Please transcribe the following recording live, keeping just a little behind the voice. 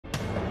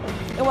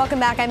Welcome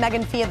back. I'm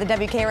Megan Fee at the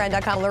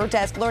WKRN.com Alert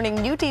Desk, learning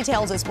new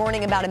details this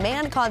morning about a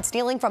man caught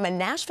stealing from a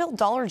Nashville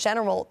Dollar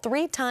General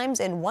 3 times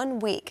in 1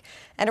 week.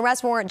 An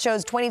arrest warrant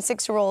shows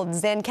 26-year-old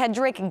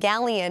Zancedric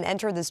Gallion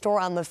entered the store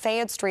on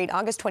Lafayette Street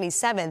August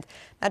 27th.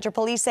 Metro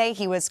Police say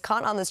he was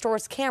caught on the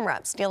store's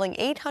camera, stealing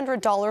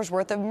 $800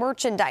 worth of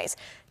merchandise,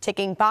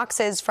 taking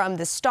boxes from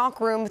the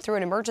stockroom through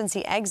an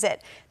emergency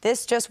exit.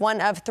 This just one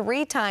of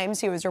 3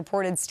 times he was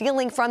reported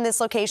stealing from this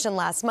location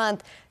last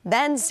month,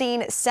 then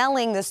seen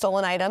selling the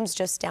stolen items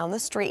just down the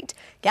street.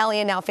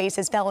 Gallion now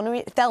faces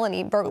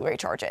felony burglary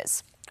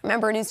charges.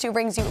 Remember, News 2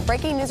 brings you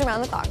breaking news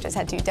around the clock. Just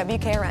head to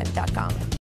WKRN.com.